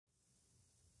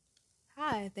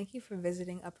Hi, thank you for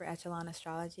visiting Upper Echelon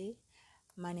Astrology.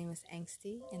 My name is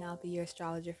Angsty, and I'll be your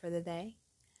astrologer for the day.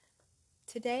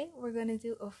 Today, we're going to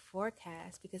do a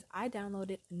forecast because I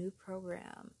downloaded a new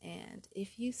program. And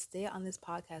if you stay on this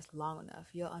podcast long enough,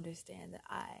 you'll understand that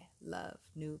I love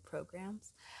new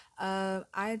programs. I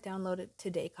downloaded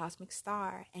Today Cosmic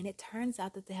Star, and it turns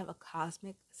out that they have a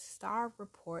Cosmic Star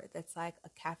report that's like a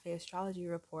cafe astrology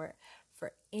report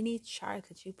for any chart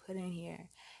that you put in here.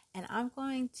 And I'm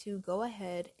going to go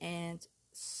ahead and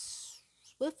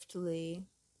swiftly,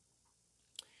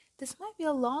 this might be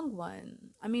a long one.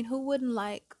 I mean, who wouldn't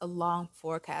like a long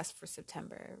forecast for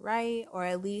September, right? Or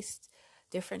at least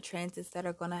different transits that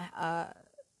are going to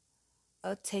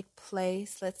take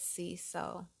place. Let's see.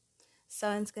 So,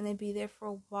 sun's going to be there for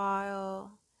a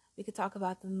while. We could talk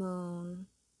about the moon.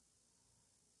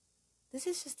 This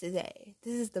is just today.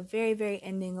 This is the very, very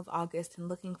ending of August and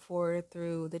looking forward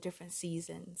through the different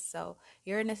seasons. So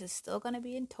Uranus is still going to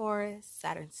be in Taurus.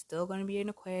 Saturn's still going to be in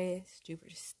Aquarius.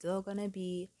 Jupiter's still going to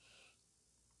be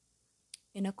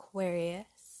in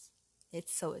Aquarius.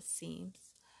 It's so it seems.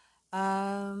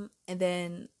 And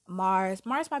then Mars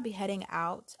might be heading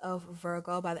out of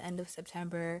Virgo by the end of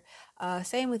September.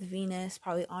 Same with Venus,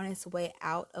 probably on its way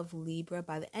out of Libra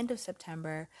by the end of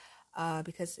September.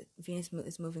 Because Venus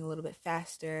is moving a little bit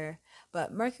faster,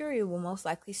 but Mercury will most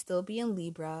likely still be in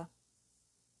Libra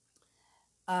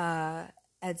at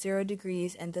 0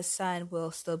 degrees, and the Sun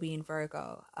will still be in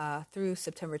Virgo through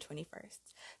September 21st.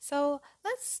 So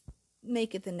let's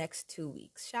make it the next 2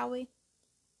 weeks, shall we?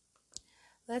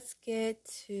 Let's get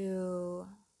to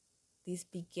these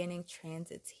beginning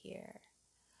transits here.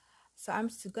 So I'm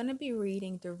going to be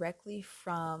reading directly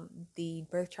from the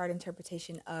birth chart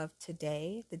interpretation of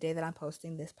today, the day that I'm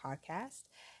posting this podcast,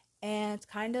 and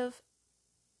kind of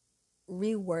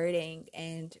rewording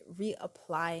and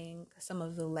reapplying some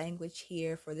of the language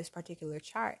here for this particular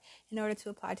chart in order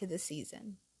to apply to this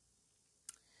season.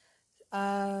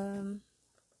 We're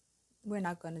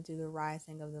not going to do the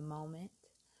rising of the moment.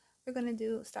 We're going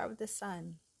to start with the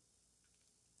sun.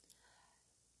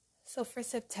 So for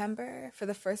September, for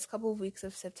the first couple of weeks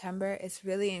of September, it's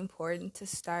really important to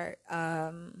start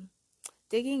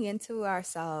digging into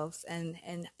ourselves and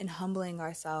humbling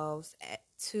ourselves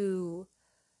to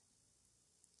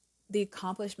the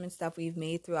accomplishments that we've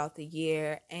made throughout the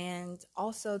year, and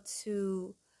also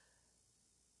to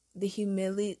the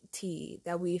humility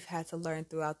that we've had to learn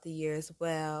throughout the year as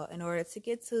well in order to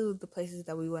get to the places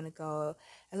that we want to go.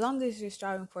 As long as you're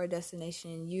striving for a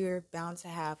destination, you're bound to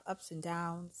have ups and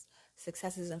downs,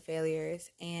 successes and failures,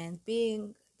 and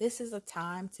this is a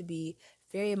time to be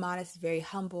very modest, very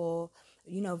humble.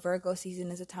 Virgo season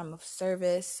is a time of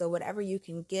service, so whatever you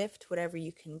can gift, whatever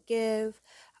you can give,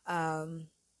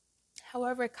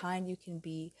 however kind you can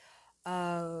be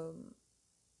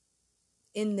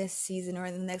in this season or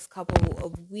in the next couple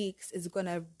of weeks is going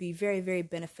to be very, very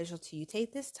beneficial to you.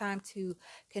 Take this time to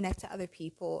connect to other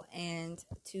people and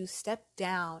to step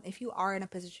down. If you are in a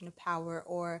position of power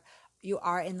or you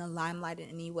are in the limelight in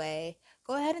any way,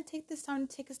 go ahead and take this time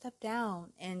to take a step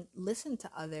down and listen to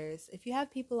others. If you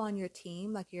have people on your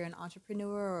team, like you're an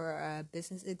entrepreneur or a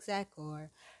business exec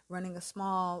or running a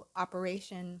small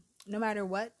operation, no matter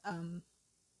what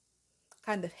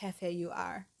kind of jefe you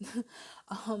are,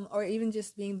 or even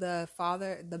just being the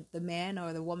father, the man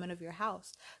or the woman of your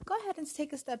house, go ahead and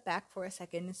take a step back for a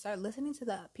second and start listening to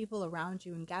the people around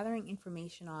you and gathering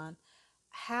information on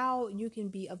how you can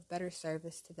be of better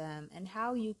service to them and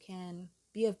how you can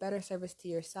be of better service to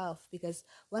yourself. Because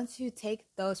once you take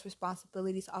those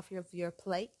responsibilities off your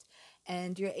plate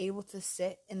and you're able to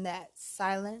sit in that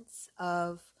silence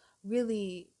of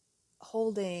really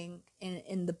holding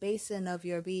in the basin of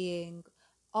your being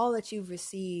all that you've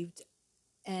received,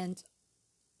 and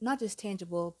not just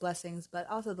tangible blessings but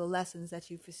also the lessons that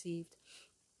you've received,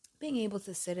 being able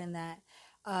to sit in that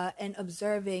and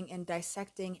observing and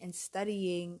dissecting and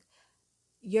studying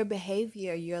your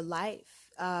behavior, your life,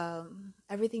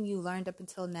 everything you learned up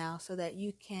until now, so that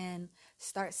you can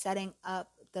start setting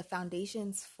up the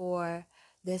foundations for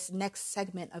this next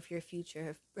segment of your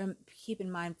future. Keep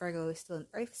in mind, Virgo is still an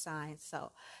earth sign,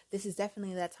 so this is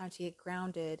definitely that time to get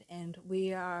grounded, and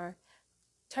we are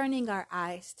turning our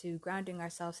eyes to grounding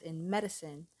ourselves in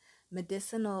medicine,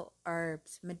 medicinal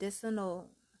herbs, medicinal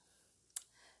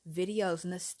videos,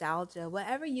 nostalgia,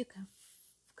 whatever you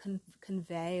can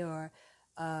convey, or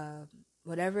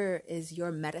whatever is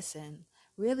your medicine.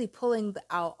 Really pulling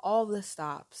out all the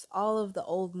stops, all of the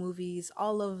old movies,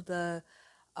 all of the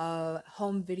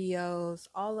home videos,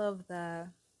 all of the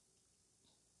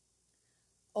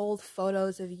old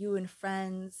photos of you and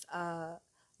friends,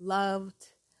 loved,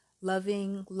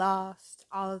 loving, lost,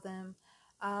 all of them.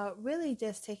 really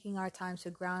just taking our time to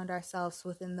ground ourselves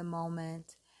within the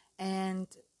moment and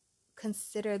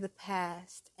consider the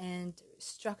past and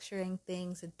structuring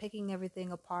things and picking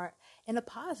everything apart in a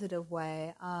positive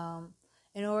way,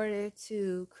 in order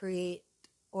to create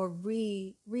or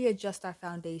readjust our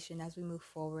foundation as we move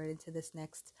forward into this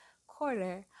next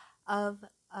quarter of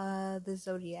the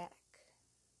zodiac,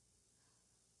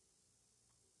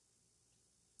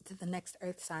 to the next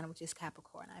earth sign, which is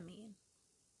Capricorn.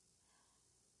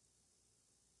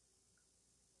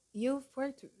 You've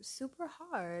worked super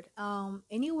hard.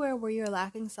 Anywhere where you're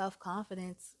lacking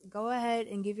self-confidence, go ahead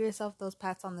and give yourself those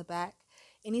pats on the back.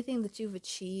 Anything that you've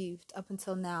achieved up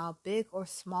until now, big or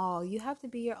small, you have to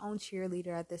be your own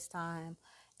cheerleader at this time.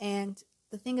 And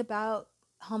the thing about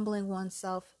humbling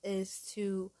oneself is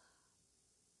to,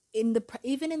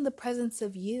 even in the presence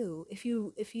of you, if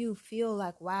you feel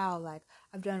like, wow, like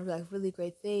I've done like really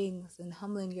great things, and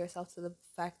humbling yourself to the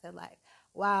fact that, like,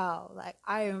 wow, like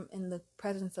I am in the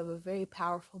presence of a very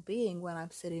powerful being when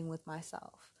I'm sitting with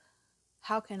myself.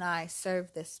 How can I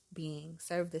serve this being,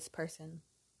 serve this person?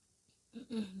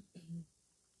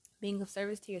 Being of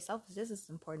service to yourself is just as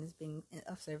important as being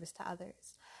of service to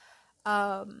others.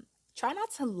 um Try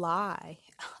not to lie.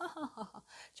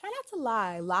 Try not to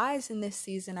lie. Lies in this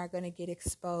season are going to get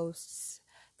exposed.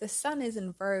 The sun is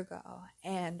in Virgo,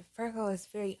 and Virgo is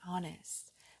very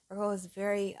honest. Virgo is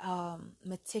very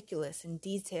meticulous and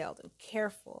detailed and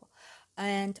careful.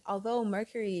 And although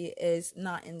Mercury is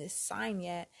not in this sign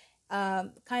yet,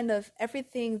 kind of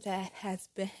everything that has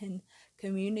been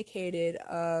communicated,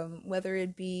 whether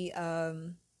it be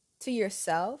to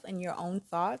yourself and your own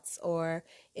thoughts, or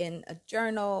in a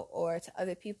journal, or to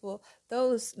other people,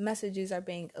 those messages are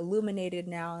being illuminated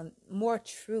now, and more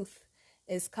truth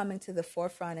is coming to the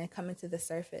forefront and coming to the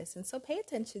surface. And so pay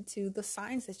attention to the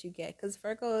signs that you get, because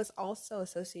Virgo is also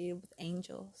associated with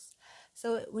angels.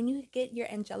 So when you get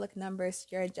your angelic numbers,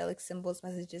 your angelic symbols,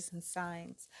 messages, and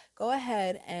signs, go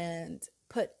ahead and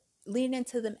lean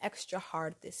into them extra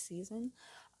hard this season,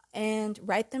 and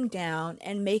write them down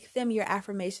and make them your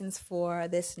affirmations for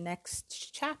this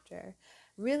next chapter.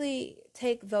 Really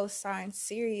take those signs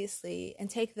seriously and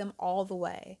take them all the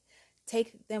way.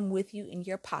 Take them with you in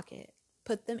your pocket.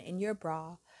 Put them in your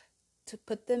bra. To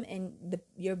put them in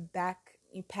your back.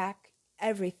 You pack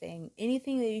everything.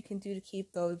 Anything that you can do to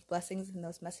keep those blessings and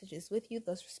those messages with you,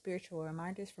 those spiritual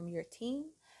reminders from your team.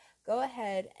 Go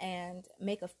ahead and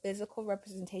make a physical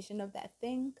representation of that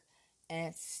thing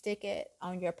and stick it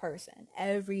on your person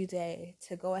every day,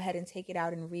 to go ahead and take it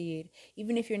out and read.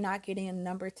 Even if you're not getting a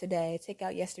number today, take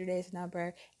out yesterday's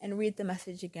number and read the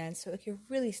message again, so it can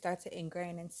really start to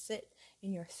ingrain and sit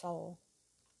in your soul.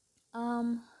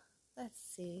 Let's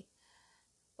see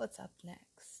what's up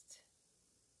next.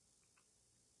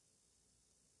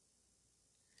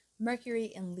 Mercury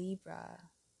in Libra.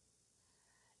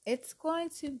 It's going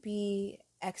to be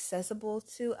accessible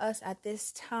to us at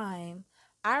this time,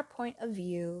 our point of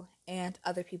view and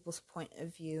other people's point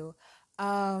of view.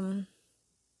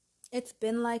 It's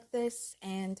been like this,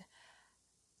 and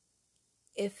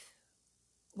if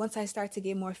once I start to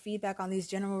get more feedback on these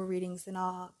general readings, then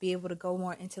I'll be able to go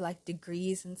more into like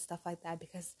degrees and stuff like that,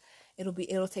 because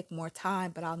it'll take more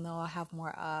time, but I'll know I'll have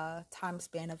more time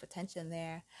span of attention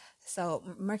there. So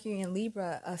Mercury and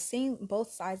Libra, seeing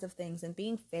both sides of things and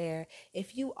being fair.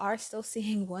 If you are still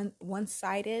seeing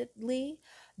one-sidedly,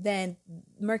 then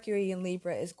Mercury in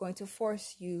Libra is going to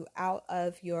force you out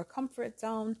of your comfort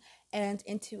zone and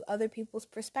into other people's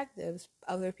perspectives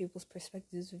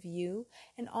of you,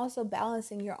 and also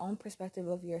balancing your own perspective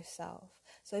of yourself.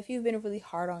 So if you've been really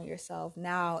hard on yourself,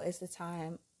 now is the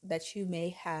time that you may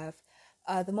have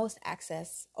the most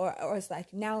access, or it's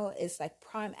like now is like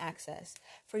prime access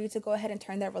for you to go ahead and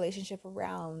turn that relationship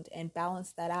around and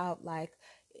balance that out. Like,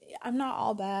 I'm not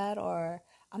all bad, or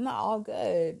I'm not all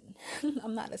good.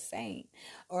 I'm not a saint,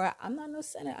 or I'm not no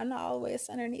sinner. I'm not always a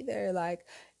sinner neither. Like,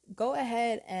 go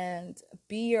ahead and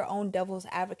be your own devil's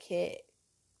advocate,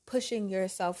 pushing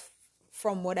yourself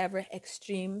from whatever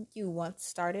extreme you once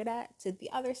started at to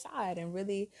the other side, and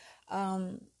really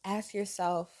ask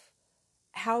yourself,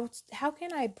 how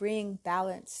can I bring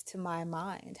balance to my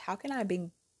mind? How can I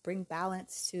bring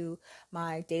balance to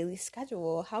my daily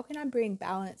schedule? How can I bring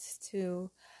balance to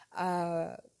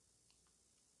my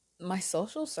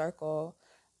social circle?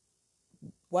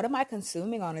 What am I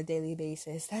consuming on a daily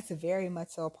basis? That's very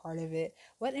much so a part of it.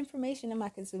 What information am I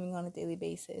consuming on a daily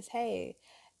basis? Hey,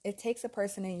 it takes a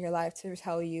person in your life to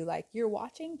tell you, like, you're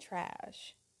watching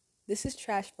trash. This is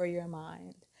trash for your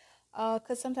mind.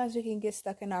 Because sometimes we can get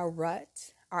stuck in our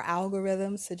rut. Our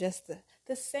algorithms suggest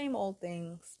the same old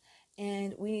things.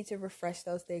 And we need to refresh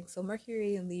those things. So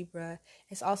Mercury in Libra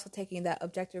is also taking that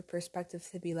objective perspective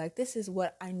to be like, this is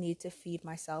what I need to feed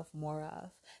myself more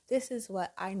of. This is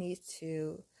what I need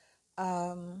to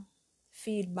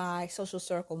feed my social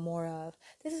circle more of.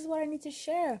 This is what I need to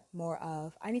share more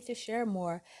of. I need to share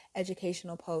more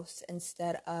educational posts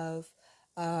instead of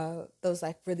those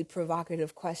like really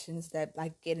provocative questions that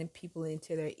like getting people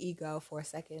into their ego for a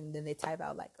second, and then they type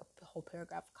out like a whole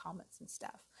paragraph of comments and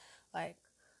stuff. Like,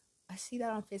 I see that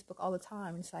on Facebook all the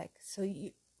time. It's like, so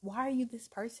you, why are you this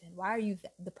person? Why are you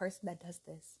the person that does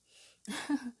this?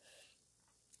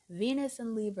 Venus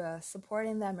in Libra,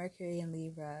 supporting that Mercury in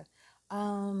Libra.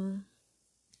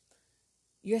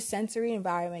 Your sensory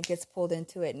environment gets pulled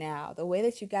into it now. The way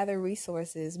that you gather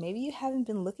resources, maybe you haven't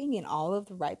been looking in all of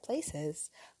the right places.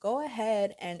 Go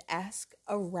ahead and ask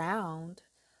around.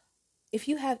 If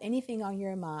you have anything on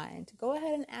your mind, go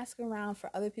ahead and ask around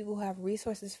for other people who have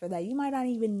resources for that. You might not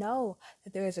even know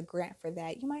that there is a grant for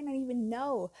that. You might not even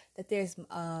know that there's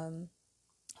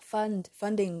government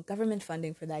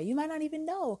funding for that. You might not even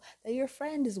know that your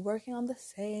friend is working on the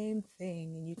same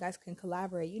thing and you guys can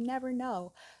collaborate. You never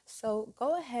know. So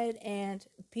go ahead and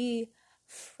be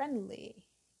friendly.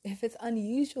 If it's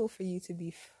unusual for you to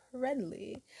be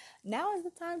friendly, now is the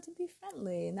time to be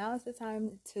friendly. Now is the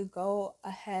time to go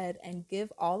ahead and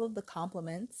give all of the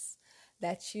compliments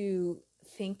that you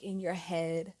think in your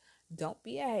head. Don't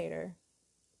be a hater.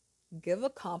 Give a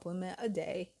compliment a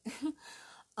day.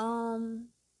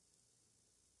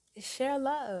 Share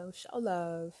love, show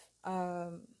love,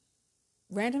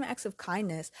 random acts of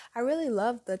kindness. I really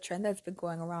love the trend that's been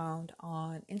going around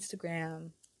on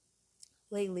Instagram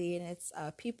lately, and it's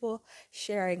people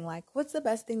sharing like, what's the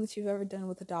best thing that you've ever done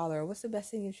with $1? What's the best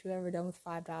thing that you've ever done with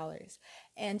 $5?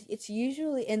 And it's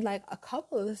usually in like a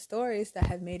couple of the stories that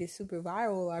have made it super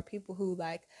viral are people who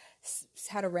like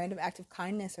had a random act of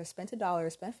kindness or spent $1 or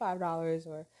spent $5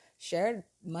 or shared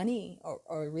money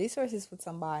or resources with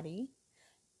somebody,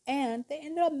 and they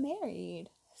ended up married.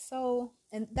 So,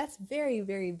 and that's very,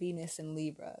 very Venus and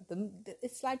Libra.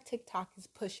 It's like TikTok is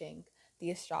pushing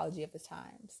the astrology of the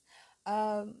times.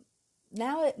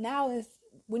 Now is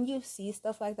when you see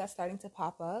stuff like that starting to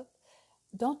pop up,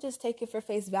 don't just take it for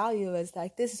face value as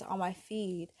like, this is on my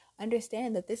feed.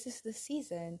 Understand that this is the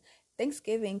season.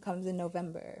 Thanksgiving comes in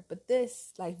November, but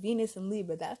this, like Venus and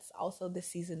Libra, that's also the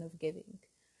season of giving.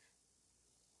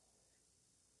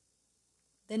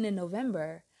 Then in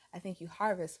November, I think you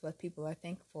harvest what people are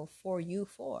thankful for you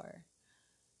for.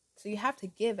 So you have to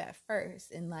give at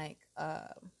first in like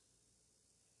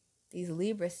these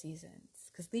Libra seasons,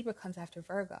 because Libra comes after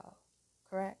Virgo,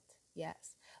 correct?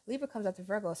 Yes. Libra comes after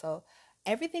Virgo. So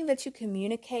everything that you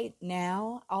communicate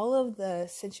now, all of the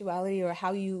sensuality or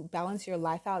how you balance your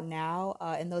life out now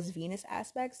in those Venus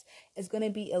aspects is going to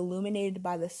be illuminated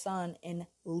by the sun in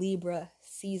Libra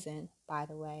season, by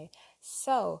the way.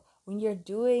 So when you're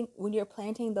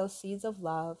planting those seeds of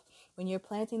love, when you're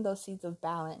planting those seeds of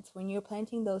balance, when you're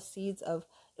planting those seeds of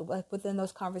within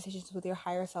those conversations with your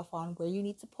higher self on where you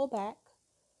need to pull back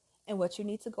and what you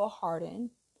need to go harden,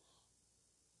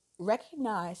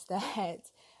 recognize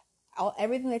that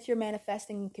everything that you're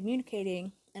manifesting and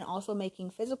communicating and also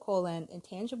making physical and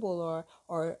intangible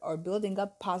or building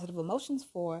up positive emotions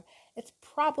for, it's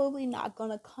probably not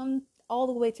going to come all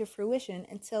the way to fruition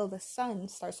until the sun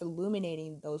starts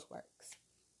illuminating those works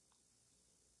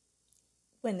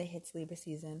when it hits Libra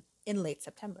season in late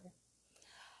September.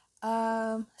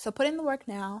 So put in the work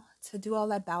now to do all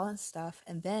that balance stuff,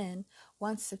 and then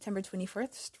once September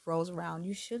 21st rolls around,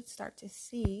 you should start to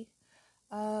see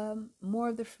more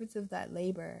of the fruits of that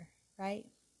labor, right?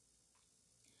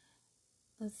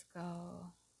 Let's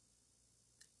go.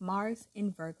 Mars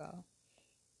in Virgo.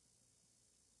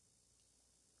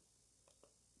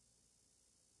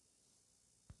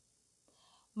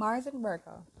 Mars in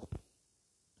Virgo,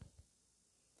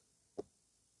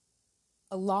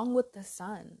 along with the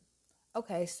sun.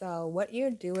 Okay, so what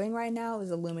you're doing right now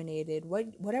is illuminated.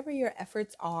 Whatever your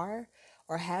efforts are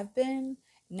or have been,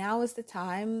 now is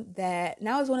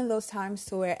one of those times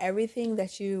to where everything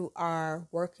that you are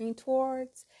working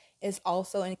towards is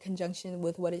also in conjunction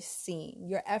with what is seen.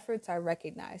 Your efforts are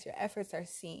recognized. Your efforts are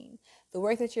seen. The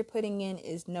work that you're putting in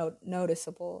is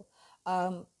noticeable,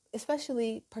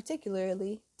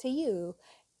 particularly to you.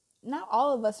 Not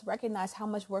all of us recognize how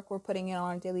much work we're putting in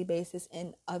on a daily basis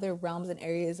in other realms and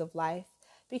areas of life,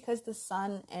 because the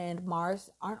sun and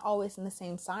Mars aren't always in the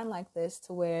same sign like this,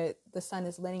 to where the sun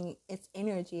is lending its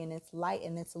energy and its light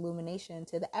and its illumination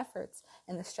to the efforts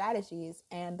and the strategies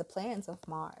and the plans of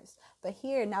Mars. But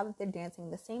here, now that they're dancing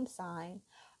the same sign,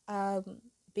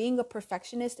 being a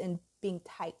perfectionist and being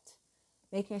tight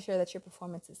making sure that your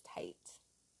performance is tight,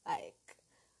 like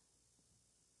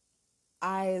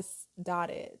I's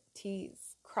dotted,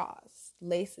 T's crossed,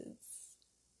 laces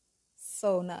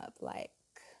sewn up, like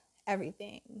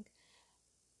everything.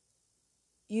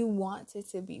 You want it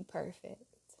to be perfect.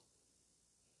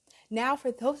 Now,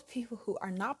 for those people who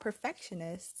are not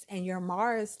perfectionists and your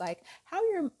Mars, like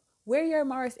where your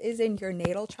Mars is in your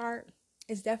natal chart,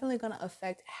 is definitely going to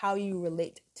affect how you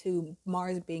relate to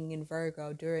Mars being in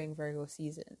Virgo during Virgo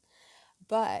season.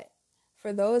 But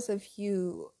for those of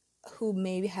you who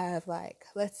maybe have, like,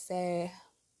 let's say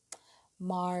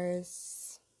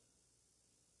Mars,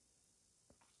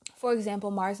 for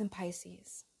example, Mars in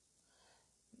Pisces,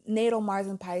 natal Mars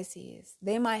in Pisces,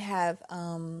 they might have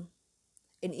an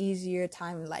easier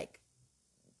time, like,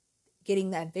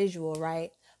 getting that visual,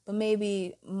 right? But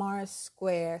maybe Mars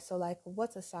square, so like,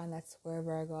 what's a sign that's square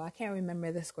Virgo? I can't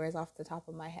remember the squares off the top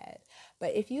of my head.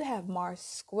 But if you have Mars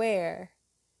square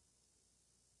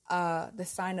the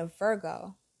sign of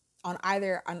Virgo on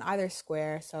either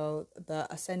square, so the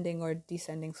ascending or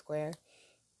descending square,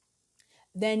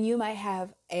 then you might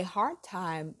have a hard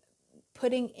time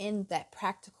putting in that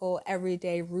practical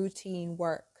everyday routine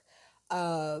work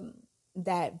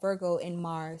that Virgo in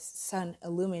Mars Sun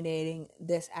illuminating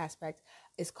this aspect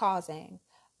is causing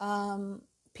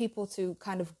people to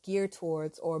kind of gear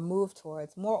towards or move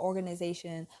towards more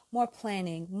organization, more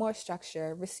planning, more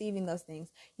structure, receiving those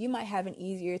things. You might have an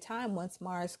easier time once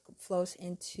Mars flows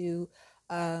into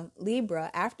Libra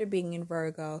after being in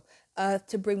Virgo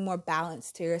to bring more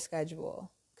balance to your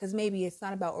schedule. Because maybe it's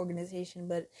not about organization,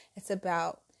 but it's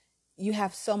about you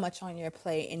have so much on your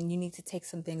plate and you need to take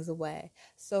some things away.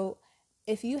 So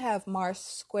if you have Mars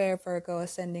square Virgo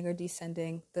ascending or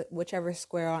descending, whichever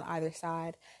square on either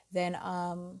side, then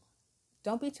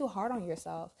don't be too hard on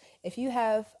yourself. If you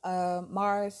have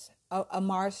Mars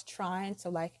trine, so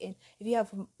like if you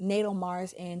have natal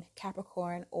Mars in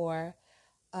Capricorn or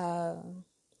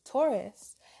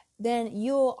Taurus, then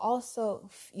you'll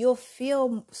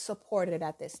feel supported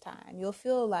at this time. You'll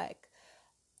feel like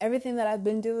everything that I've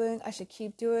been doing, I should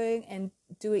keep doing and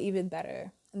do it even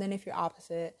better. And then if you're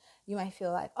opposite, you might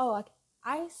feel like, oh,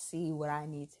 I see what I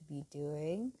need to be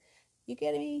doing. You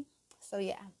get me? So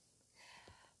yeah,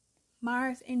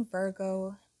 Mars in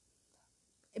Virgo,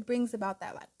 it brings about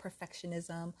that like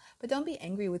perfectionism. But don't be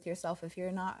angry with yourself if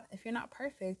you're not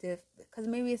perfect, because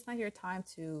maybe it's not your time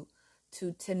to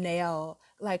nail,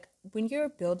 like when you're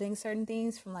building certain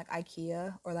things from like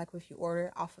IKEA or like if you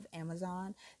order off of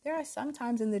Amazon, there are some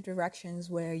times in the directions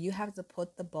where you have to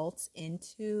put the bolts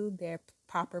into their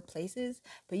proper places,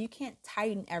 but you can't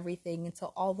tighten everything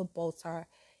until all the bolts are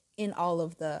in all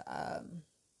of the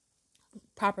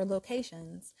proper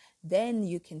locations. Then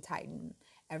you can tighten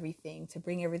everything to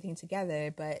bring everything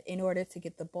together. But in order to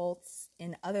get the bolts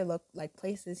in other like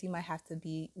places, you might have to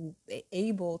be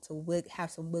able to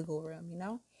have some wiggle room, you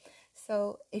know?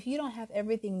 So if you don't have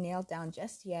everything nailed down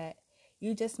just yet,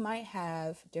 you just might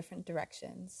have different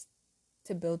directions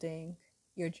to building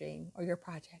your dream or your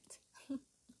project.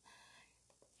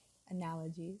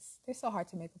 Analogies. They're so hard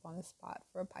to make up on the spot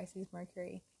for a Pisces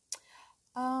Mercury.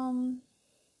 Feeling,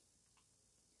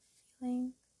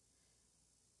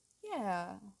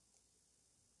 yeah.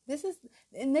 This is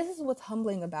what's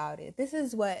humbling about it. This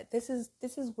is where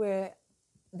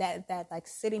that like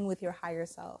sitting with your higher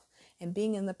self and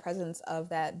being in the presence of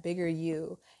that bigger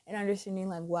you and understanding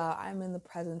like, wow, I'm in the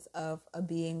presence of a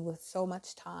being with so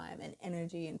much time and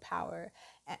energy and power.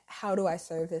 How do I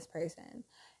serve this person?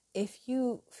 If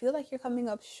you feel like you're coming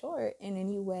up short in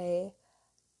any way,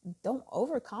 don't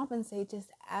overcompensate. Just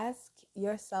ask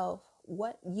yourself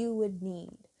what you would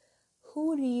need.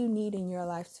 Who do you need in your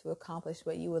life to accomplish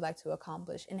what you would like to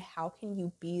accomplish? And how can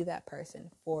you be that person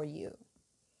for you?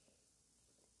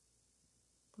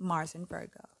 Mars and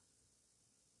Virgo.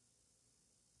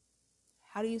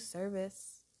 How do you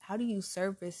service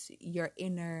your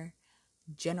inner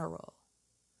general?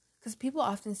 Because people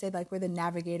often say like we're the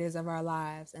navigators of our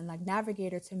lives, and like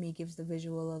navigator to me gives the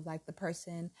visual of like the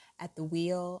person at the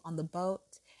wheel on the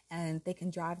boat, and they can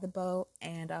drive the boat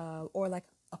and or like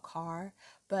a car.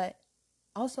 But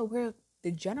also we're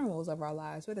the generals of our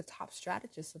lives. We're the top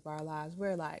strategists of our lives.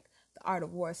 We're like the art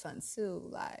of war, Sun Tzu,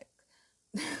 like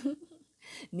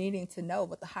needing to know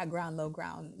what the high ground, low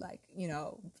ground, like, you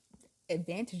know,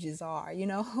 advantages are, you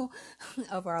know,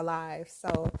 of our lives.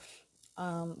 So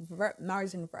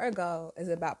Mars in Virgo is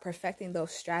about perfecting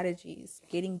those strategies,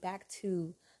 getting back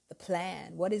to the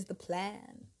plan. What is the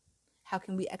plan? How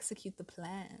can we execute the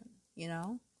plan, you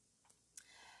know?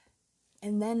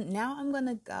 And then now I'm going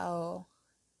to go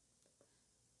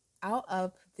out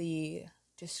of the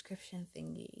description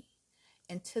thingy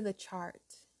into the chart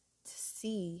to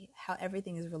see how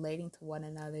everything is relating to one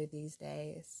another these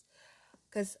days.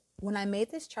 Because when I made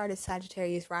this chart, it's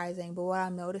Sagittarius rising, but what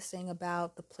I'm noticing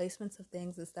about the placements of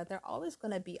things is that they're always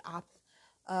going to be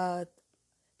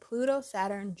Pluto,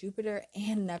 Saturn, Jupiter,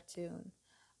 and Neptune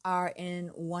are in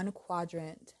one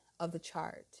quadrant of the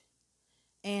chart.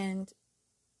 And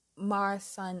Mars,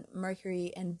 Sun,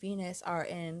 Mercury, and Venus are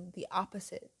in the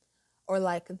opposite, or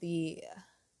like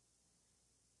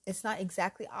it's not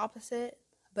exactly opposite,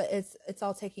 but it's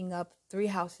all taking up 3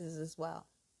 houses as well.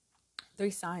 3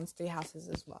 signs, 3 houses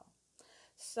as well.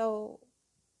 So,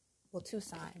 well, 2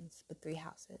 signs, but 3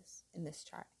 houses in this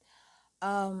chart.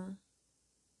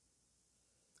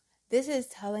 This is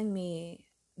telling me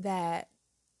that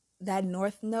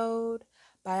North Node,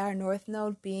 by our North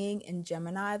Node being in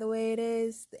Gemini the way it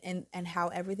is, and how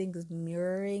everything is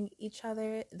mirroring each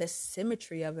other, the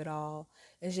symmetry of it all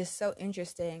is just so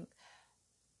interesting.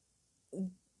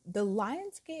 The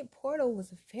Lionsgate portal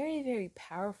was very, very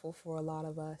powerful for a lot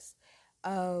of us.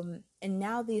 And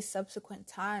now these subsequent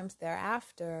times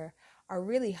thereafter are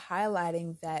really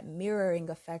highlighting that mirroring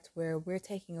effect where we're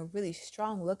taking a really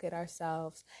strong look at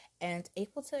ourselves and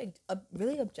able to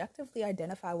really objectively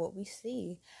identify what we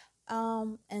see,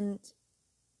 and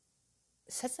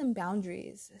set some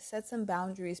boundaries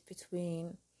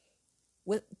between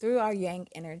through our yang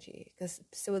energy. Because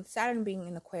so with Saturn being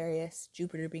in Aquarius,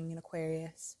 Jupiter being in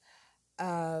Aquarius,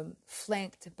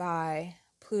 flanked by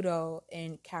Pluto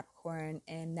in Capricorn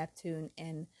and Neptune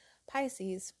in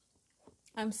Pisces,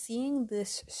 I'm seeing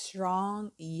this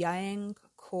strong yang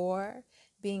core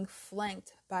being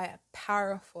flanked by a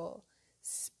powerful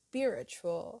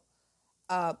spiritual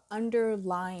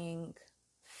underlying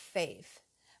faith,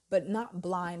 but not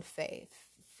blind faith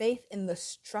in the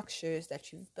structures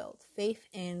that you've built, faith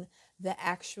in the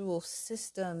actual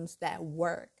systems that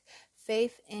work,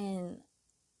 faith in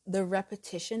the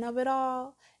repetition of it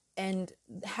all, and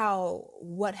how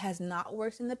what has not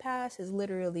worked in the past has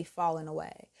literally fallen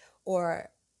away or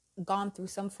gone through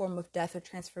some form of death or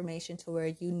transformation, to where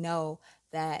you know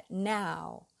that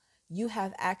now you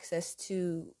have access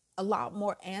to a lot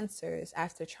more answers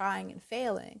after trying and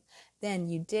failing than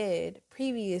you did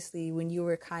previously, when you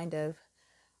were kind of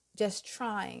just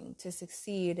trying to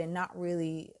succeed and not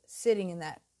really sitting in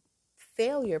that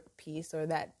failure piece or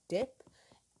that dip,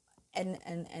 and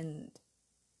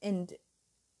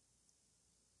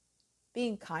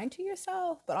being kind to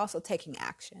yourself, but also taking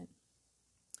action.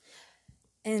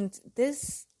 And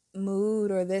this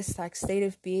mood, or this like state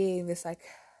of being, this like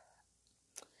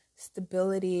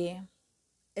stability,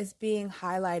 is being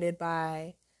highlighted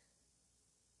by,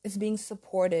 is being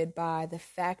supported by the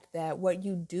fact that what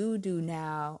you do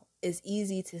now is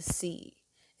easy to see.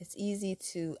 It's easy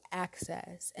to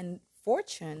access. And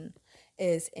fortune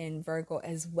is in Virgo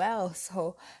as well.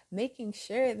 So making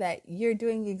sure that you're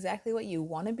doing exactly what you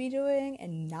want to be doing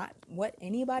and not what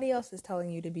anybody else is telling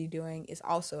you to be doing is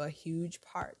also a huge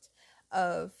part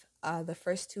of the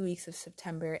first 2 weeks of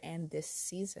September and this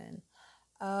season.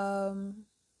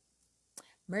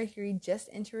 Mercury just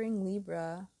entering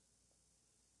Libra.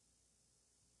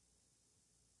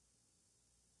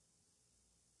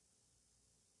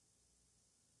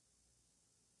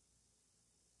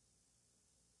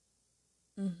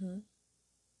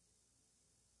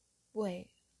 Wait.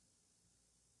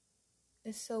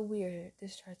 It's so weird.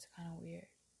 This chart's kind of weird.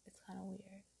 It's kind of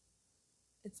weird.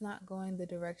 It's not going the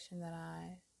direction that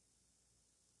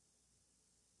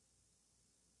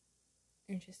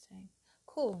Interesting.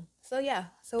 Cool. So yeah.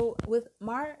 So with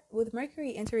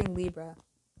Mercury entering Libra,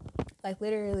 like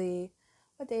literally,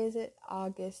 what day is it?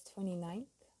 August 29th?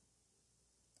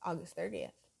 August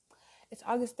 30th. It's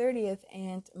August 30th,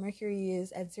 and Mercury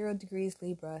is at 0 degrees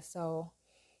Libra. So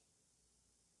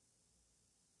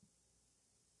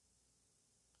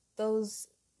those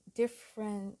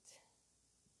different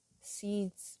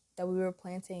seeds that we were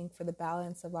planting for the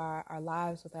balance of our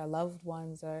lives with our loved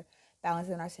ones, or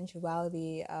balancing our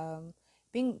sensuality,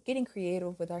 getting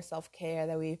creative with our self-care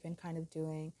that we've been kind of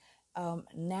doing.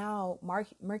 Now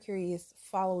Mercury is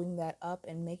following that up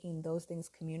and making those things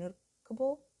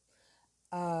communicable,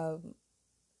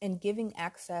 and giving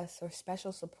access or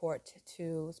special support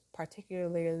to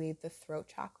particularly the throat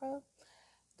chakra,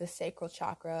 the sacral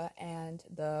chakra, and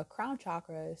the crown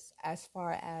chakras, as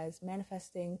far as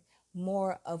manifesting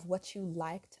more of what you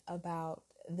liked about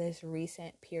this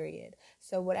recent period.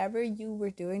 So whatever you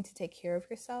were doing to take care of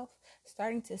yourself,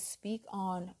 starting to speak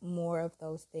on more of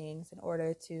those things in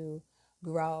order to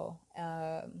grow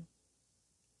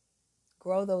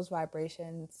those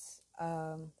vibrations,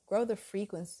 grow the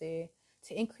frequency,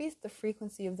 to increase the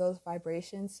frequency of those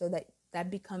vibrations, so that That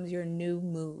becomes your new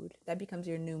mood. That becomes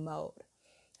your new mode.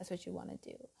 That's what you want to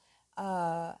do.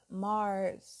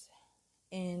 Mars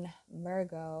in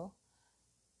Virgo,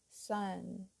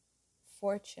 Sun,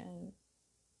 Fortune.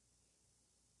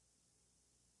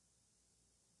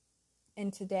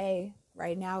 And today,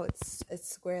 right now, it's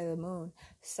square the moon.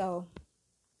 So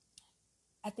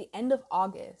at the end of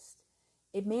August,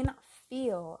 it may not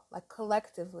feel like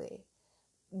collectively,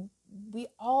 we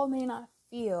all may not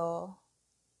feel,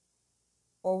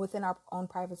 or within our own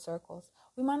private circles,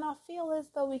 we might not feel as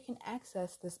though we can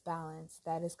access this balance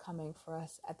that is coming for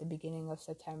us at the beginning of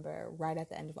September, right at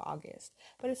the end of August.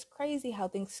 But it's crazy how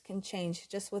things can change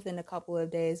just within a couple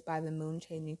of days by the moon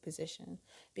changing position,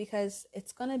 because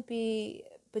it's going to be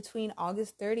between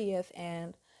August 30th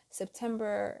and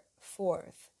September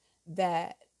 4th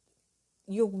that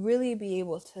you'll really be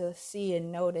able to see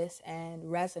and notice and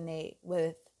resonate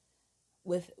with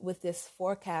this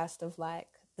forecast of like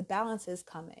the balance is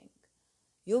coming.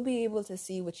 You'll be able to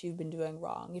see what you've been doing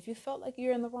wrong. If you felt like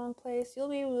you're in the wrong place, you'll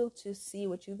be able to see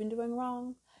what you've been doing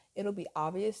wrong. It'll be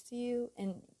obvious to you,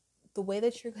 and the way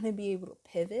that you're going to be able to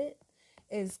pivot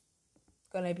is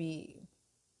going to be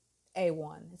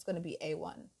A1. It's going to be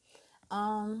A1.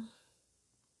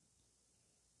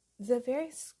 It's a very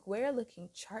square looking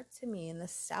chart to me, and the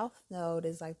south node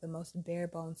is like the most bare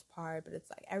bones part, but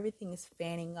it's like everything is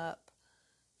fanning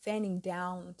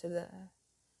down to the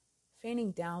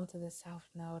south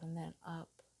node and then up.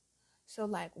 So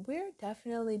like we're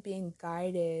definitely being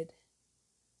guided.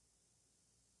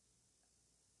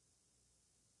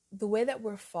 The way that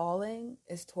we're falling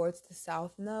is towards the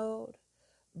south node,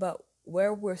 but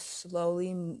where we're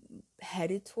slowly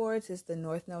headed towards is the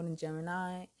north node in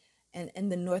Gemini,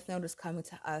 and the north node is coming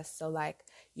to us. So like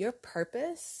our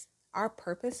purposes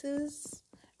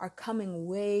are coming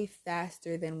way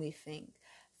faster than we think.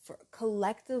 For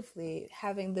collectively,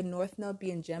 having the north node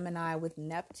be in Gemini with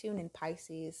Neptune in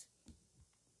Pisces,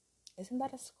 isn't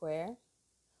that a square?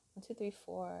 1, 2, 3,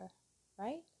 4,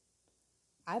 right?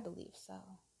 I believe so.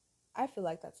 I feel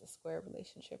like that's a square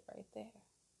relationship right there.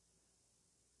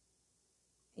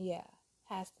 Yeah,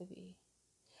 has to be.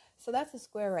 So that's a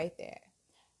square right there.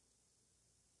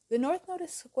 The north node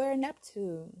is square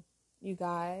Neptune, you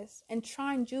guys, and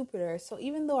trine Jupiter. So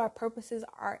even though our purposes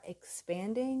are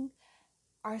expanding,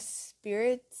 our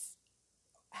spirits,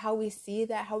 how we see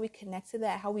that, how we connect to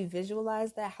that, how we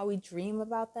visualize that, how we dream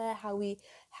about that, how we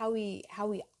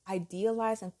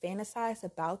idealize and fantasize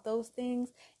about those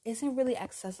things isn't really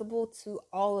accessible to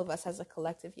all of us as a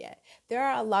collective yet. There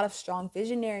are a lot of strong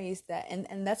visionaries that,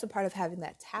 and that's a part of having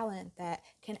that talent, that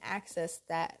can access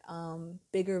that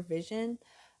bigger vision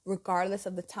regardless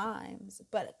of the times.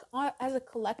 But as a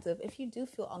collective, if you do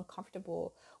feel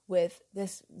uncomfortable with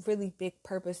this really big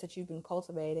purpose that you've been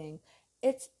cultivating,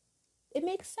 it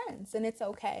makes sense and it's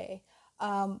okay.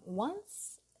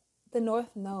 Once the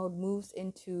North Node moves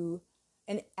into,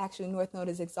 and actually North Node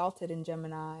is exalted in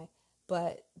Gemini,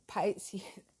 but Pisces,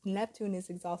 Neptune is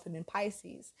exalted in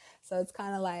Pisces. So it's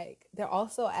kind of like they're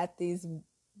also at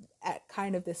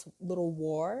kind of this little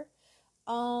war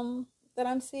that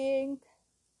I'm seeing,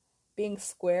 being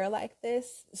square like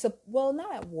this. So, well,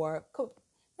 not at war.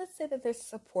 Let's say that they're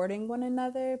supporting one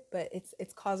another, but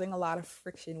it's causing a lot of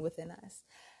friction within us.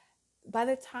 By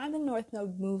the time the North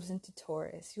Node moves into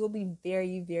Taurus, you'll be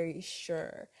very, very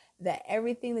sure that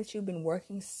everything that you've been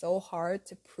working so hard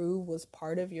to prove was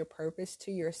part of your purpose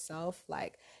to yourself,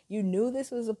 like you knew this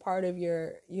was a part of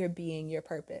your being, your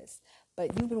purpose,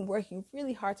 but you've been working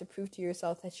really hard to prove to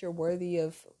yourself that you're worthy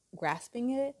of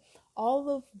grasping it. All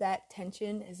of that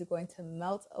tension is going to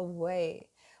melt away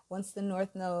once the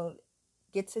North Node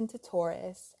gets into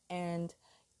Taurus and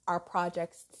our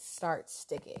projects start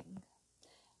sticking.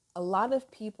 A lot of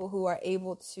people who are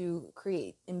able to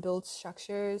create and build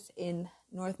structures in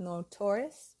North Node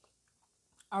Taurus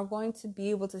are going to be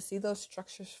able to see those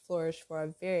structures flourish for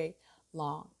a very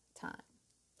long time.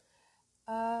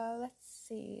 Let's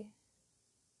see.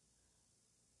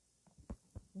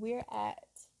 We're at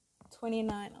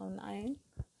 29:09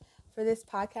 for this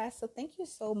podcast. So thank you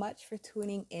so much for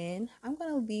tuning in. I'm going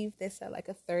to leave this at like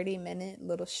a 30-minute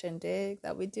little shindig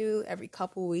that we do every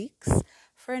couple weeks.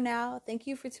 For now, thank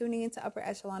you for tuning into Upper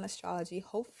Echelon Astrology.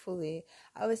 Hopefully,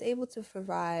 I was able to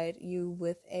provide you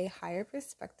with a higher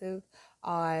perspective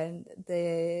on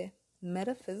the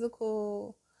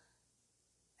metaphysical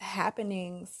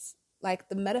happenings, like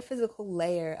the metaphysical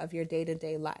layer of your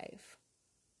day-to-day life.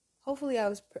 Hopefully, I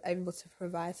was able to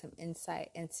provide some insight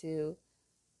into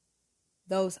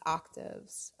those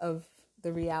octaves of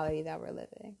the reality that we're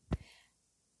living.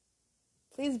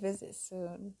 Please visit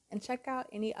soon and check out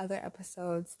any other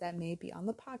episodes that may be on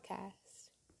the podcast.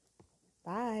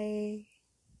 Bye.